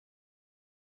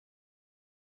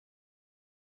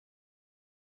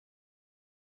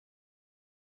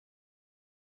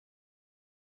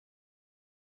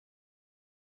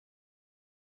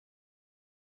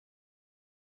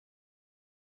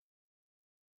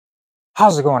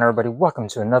How's it going, everybody? Welcome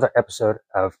to another episode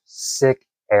of Sick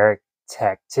Eric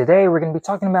Tech. Today, we're going to be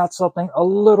talking about something a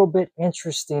little bit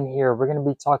interesting here. We're going to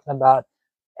be talking about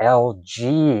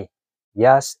LG.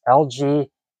 Yes, LG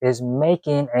is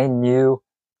making a new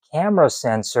camera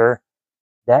sensor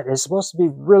that is supposed to be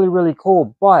really, really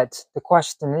cool. But the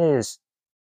question is,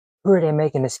 who are they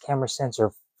making this camera sensor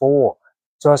for?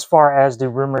 So as far as the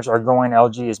rumors are going,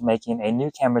 LG is making a new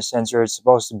camera sensor. It's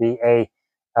supposed to be a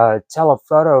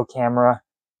telephoto camera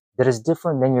that is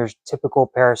different than your typical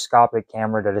periscopic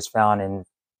camera that is found in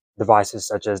devices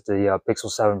such as the Pixel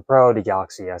 7 Pro, the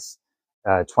Galaxy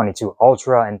S22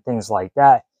 Ultra, and things like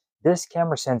that. This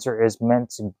camera sensor is meant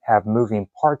to have moving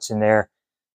parts in there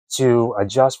to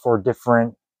adjust for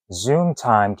different zoom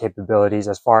time capabilities,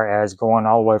 as far as going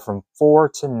all the way from 4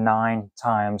 to 9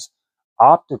 times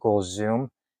optical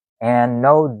zoom and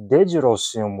no digital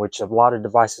zoom, which a lot of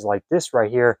devices like this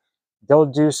right here, they'll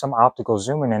do some optical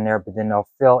zooming in there, but then they'll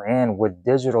fill in with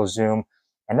digital zoom,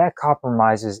 and that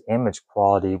compromises image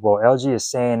quality. Well, LG is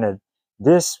saying that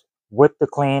this, with the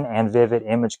clean and vivid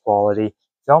image quality,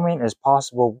 filming is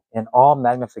possible in all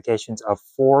magnifications of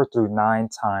 4 through 9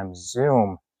 times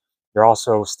zoom. They're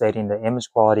also stating the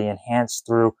image quality enhanced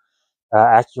through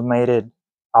accumulated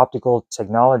optical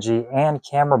technology and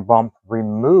camera bump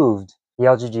removed. The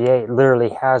LG G8 literally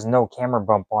has no camera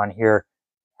bump on here.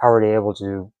 How are they able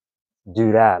to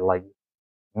do that? Like,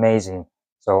 amazing.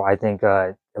 So I think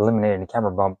eliminating the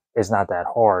camera bump is not that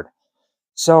hard.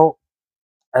 So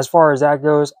as far as that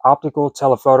goes, optical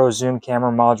telephoto zoom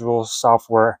camera module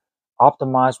software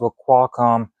optimized with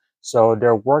Qualcomm. So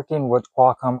they're working with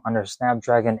Qualcomm on their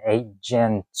Snapdragon 8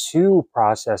 Gen 2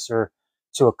 processor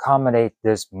to accommodate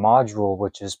this module,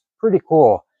 which is pretty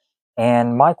cool.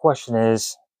 And my question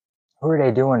is, who are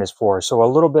they doing this for? So a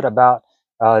little bit about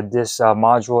this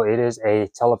module. It is a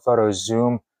telephoto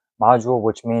zoom module,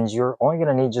 which means you're only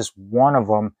going to need just one of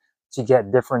them to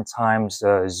get different times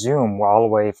zoom, all the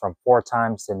way from 4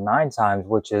 times to 9 times,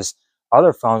 which is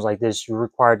other phones like this, you're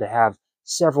required to have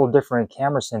several different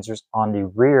camera sensors on the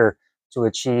rear to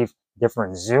achieve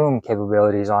different zoom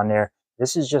capabilities on there.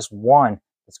 This is just one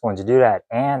that's going to do that,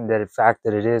 and the fact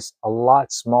that it is a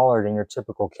lot smaller than your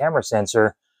typical camera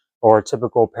sensor or a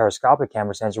typical periscopic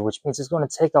camera sensor, which means it's going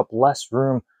to take up less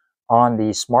room on the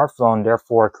smartphone,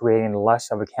 therefore creating less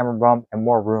of a camera bump and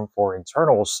more room for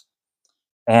internals.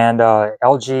 And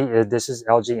LG, this is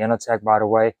LG INNOTEK, by the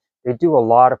way. They do a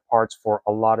lot of parts for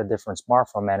a lot of different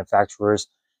smartphone manufacturers.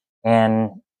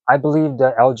 And I believe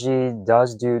that LG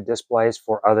does do displays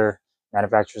for other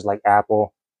manufacturers like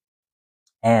Apple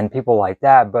and people like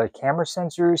that. But camera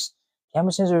sensors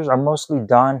are mostly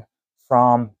done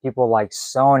from people like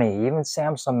Sony. Even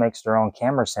Samsung makes their own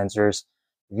camera sensors.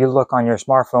 If you look on your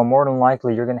smartphone, more than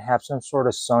likely you're going to have some sort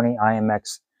of Sony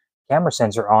IMX camera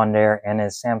sensor on there. And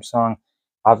as Samsung,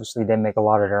 obviously they make a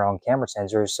lot of their own camera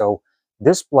sensors. So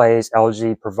displays,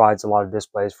 LG provides a lot of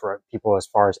displays for people as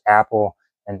far as Apple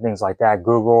and things like that.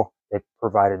 Google, they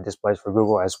provided displays for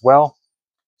Google as well.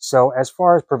 So as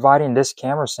far as providing this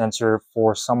camera sensor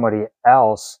for somebody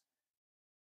else,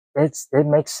 it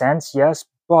makes sense, yes,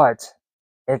 but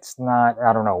it's not,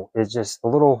 I don't know, it's just a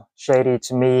little shady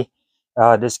to me.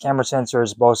 This camera sensor is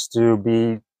supposed to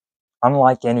be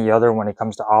unlike any other when it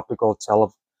comes to optical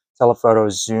telephoto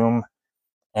zoom,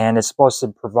 and it's supposed to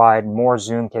provide more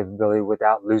zoom capability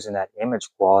without losing that image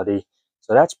quality.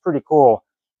 So that's pretty cool.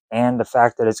 And the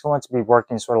fact that it's going to be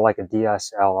working sort of like a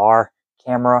DSLR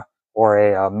camera or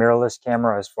a mirrorless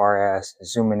camera, as far as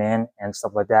zooming in and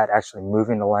stuff like that, actually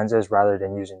moving the lenses rather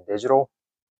than using digital.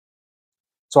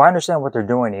 So I understand what they're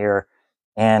doing here,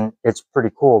 and it's pretty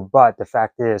cool. But the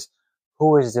fact is,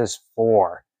 who is this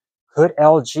for? Could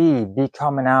LG be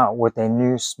coming out with a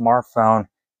new smartphone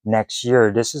next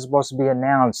year? This is supposed to be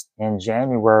announced in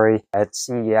January at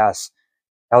CES.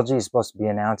 LG is supposed to be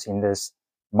announcing this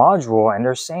module, and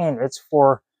they're saying it's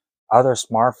for other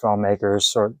smartphone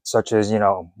makers, such as,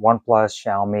 OnePlus,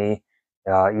 Xiaomi,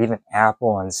 even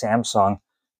Apple and Samsung.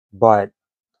 But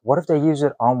what if they use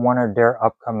it on one of their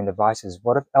upcoming devices?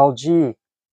 What if LG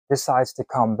decides to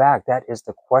come back? That is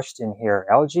the question here.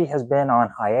 LG has been on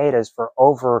hiatus for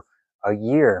over a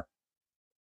year.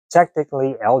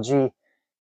 Technically, LG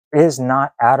is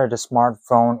not out of the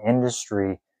smartphone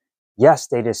industry. Yes,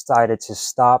 they decided to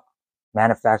stop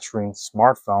manufacturing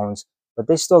smartphones, but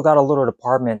they still got a little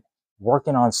department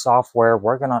working on software,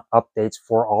 working on updates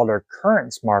for all their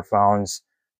current smartphones.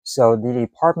 So the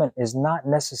department is not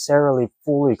necessarily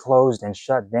fully closed and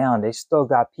shut down. They still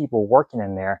got people working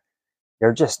in there.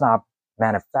 They're just not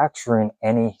manufacturing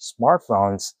any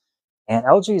smartphones. And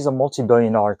LG is a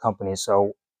multi-billion-dollar company,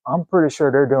 so I'm pretty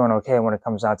sure they're doing okay when it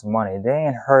comes down to money. They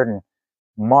ain't hurting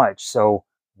much. So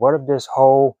what if this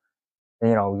whole,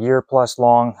 year plus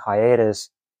long hiatus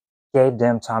gave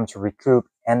them time to recoup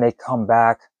and they come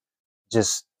back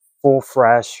just full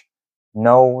fresh,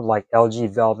 no like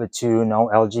LG Velvet 2, no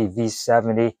LG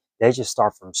V70. They just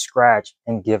start from scratch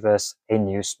and give us a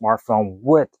new smartphone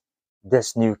with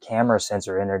this new camera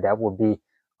sensor in there. That would be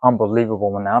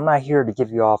unbelievable. Now, I'm not here to give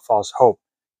you all false hope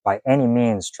by any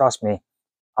means. Trust me,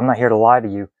 I'm not here to lie to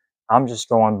you. I'm just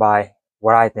going by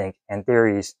what I think and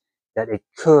theories that it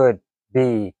could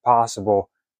be possible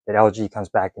that LG comes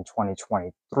back in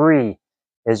 2023.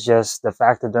 It's just the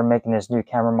fact that they're making this new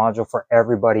camera module for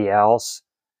everybody else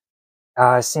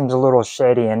seems a little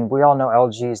shady. And we all know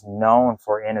LG is known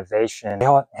for innovation. They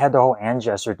had the whole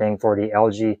gesture thing for the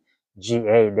LG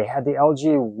G8. They had the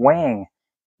LG Wing.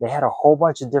 They had a whole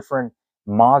bunch of different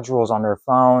modules on their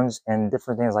phones and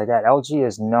different things like that. LG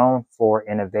is known for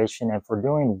innovation and for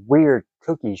doing weird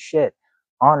kooky shit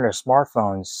on their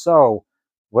smartphones. So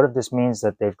what if this means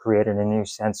that they've created a new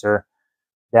sensor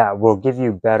that will give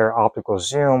you better optical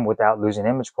zoom without losing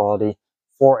image quality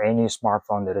for a new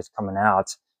smartphone that is coming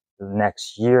out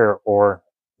next year? Or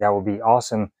that would be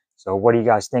awesome. So what do you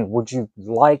guys think? Would you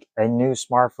like a new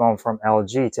smartphone from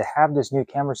LG to have this new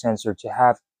camera sensor, to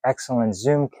have excellent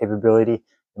zoom capability?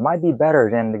 It might be better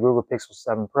than the Google Pixel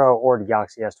 7 Pro or the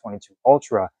Galaxy S22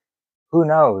 Ultra. Who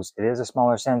knows? It is a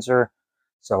smaller sensor,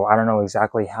 so I don't know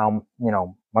exactly how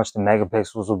much the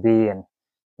megapixels will be, and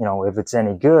if it's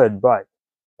any good. But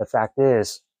the fact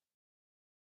is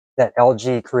that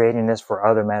LG creating this for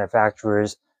other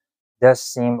manufacturers does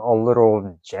seem a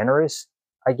little generous,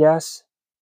 I guess.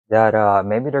 That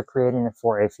maybe they're creating it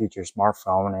for a future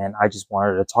smartphone, and I just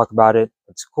wanted to talk about it.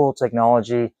 It's cool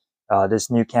technology. This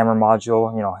new camera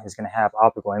module, is going to have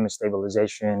optical image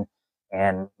stabilization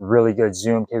and really good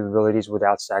zoom capabilities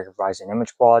without sacrificing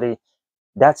image quality.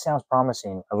 That sounds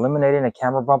promising. Eliminating a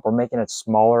camera bump or making it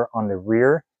smaller on the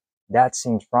rear, that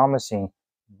seems promising.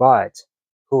 But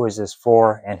who is this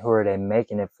for, and who are they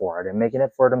making it for? Are they making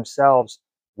it for themselves?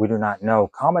 We do not know.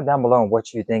 Comment down below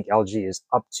what you think LG is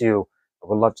up to. I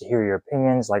would love to hear your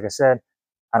opinions. Like I said,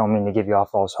 I don't mean to give you all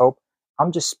false hope.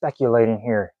 I'm just speculating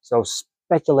here. So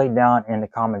speculate down in the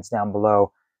comments down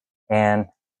below. And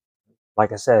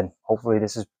like I said, hopefully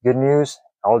this is good news.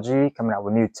 LG coming out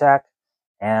with new tech,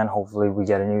 and hopefully we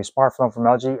get a new smartphone from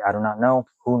LG. I do not know.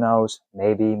 Who knows?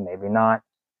 Maybe, maybe not.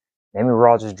 Maybe we're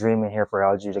all just dreaming here for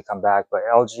LG to come back. But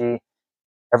LG,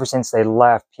 ever since they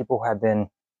left, people have been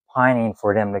pining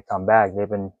for them to come back. They've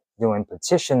been doing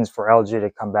petitions for LG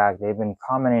to come back. They've been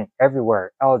commenting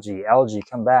everywhere, LG, LG,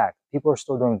 come back. People are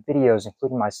still doing videos,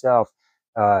 including myself,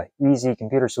 Easy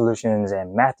Computer Solutions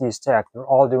and Matthews Tech. They're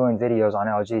all doing videos on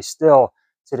LG still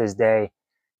to this day.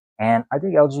 And I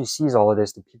think LG sees all of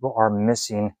this, that people are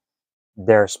missing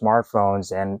their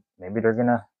smartphones, and maybe they're going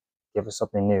to give us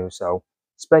something new. So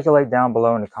speculate down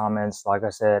below in the comments. Like I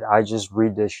said, I just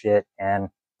read this shit and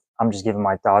I'm just giving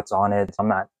my thoughts on it. I'm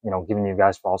not, giving you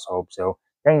guys false hope. So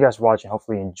thank you guys for watching.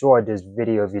 Hopefully you enjoyed this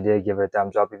video. If you did, give it a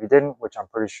thumbs up. If you didn't, which I'm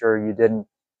pretty sure you didn't,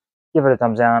 give it a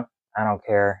thumbs down. I don't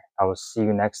care. I will see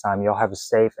you next time. Y'all have a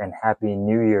safe and happy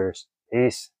New Year's.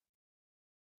 Peace.